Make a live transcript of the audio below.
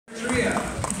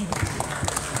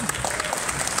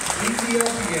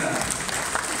Ethiopia,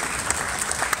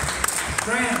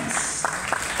 France,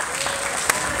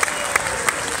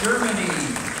 Germany,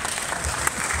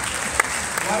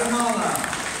 Guatemala,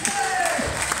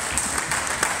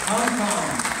 Hong Kong,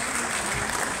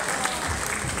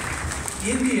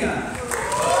 India,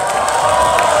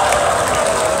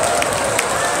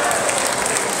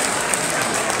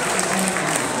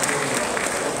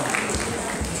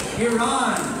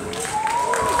 Iran,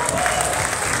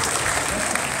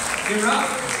 Iraq,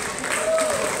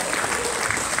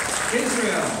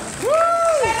 Israel,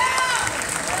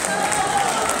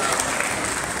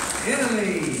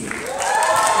 Italy,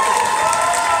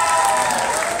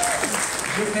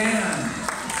 Japan,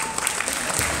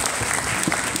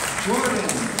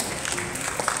 Jordan,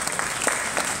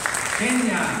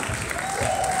 Kenya,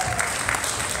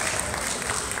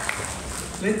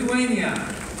 Lithuania,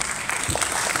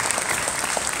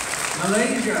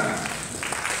 Malaysia,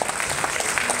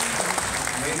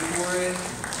 wait for it,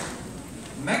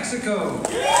 Mexico,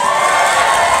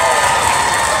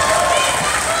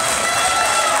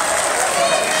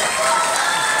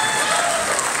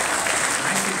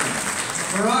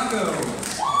 Morocco,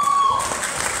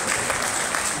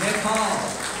 Nepal,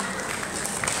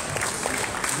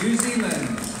 New Zealand,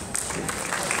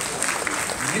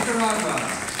 Nicaragua,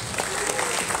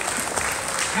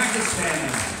 Pakistan,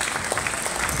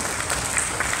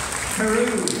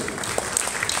 Peru,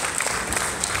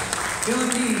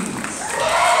 Philippines,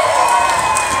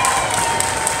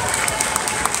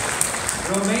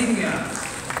 Romania,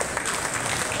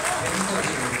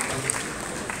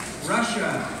 Russia,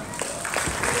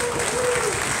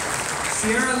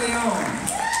 Sierra Leone,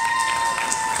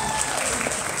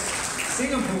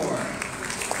 Singapore,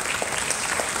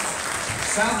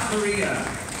 South Korea,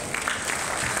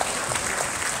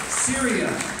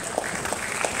 Syria,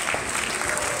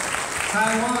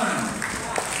 Taiwan.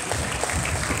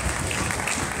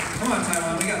 Come on,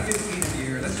 Taiwan, we got 15 of you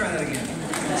here. Let's try that again.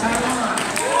 Taiwan,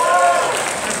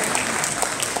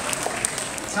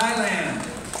 Thailand,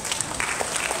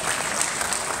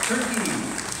 Turkey,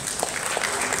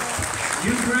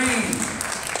 Ukraine,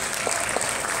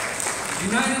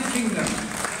 United Kingdom,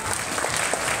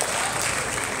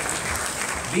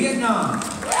 Vietnam,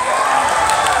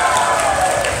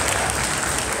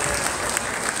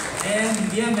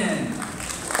 and Yemen.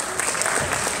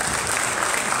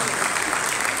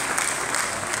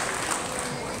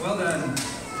 Well done.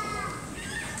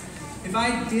 If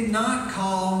I did not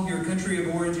call your country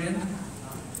of origin,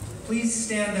 please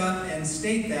stand up and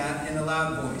state that in a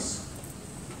loud voice.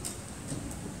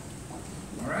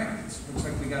 All right, looks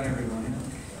like we got everyone.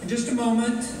 In just a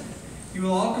moment, you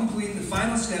will all complete the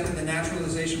final step in the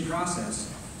naturalization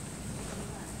process.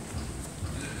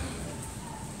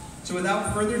 So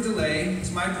without further delay,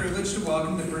 it's my privilege to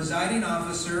welcome the presiding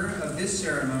officer of this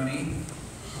ceremony,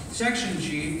 Section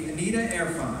Chief Anita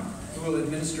Erfan, who will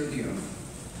administer the oath.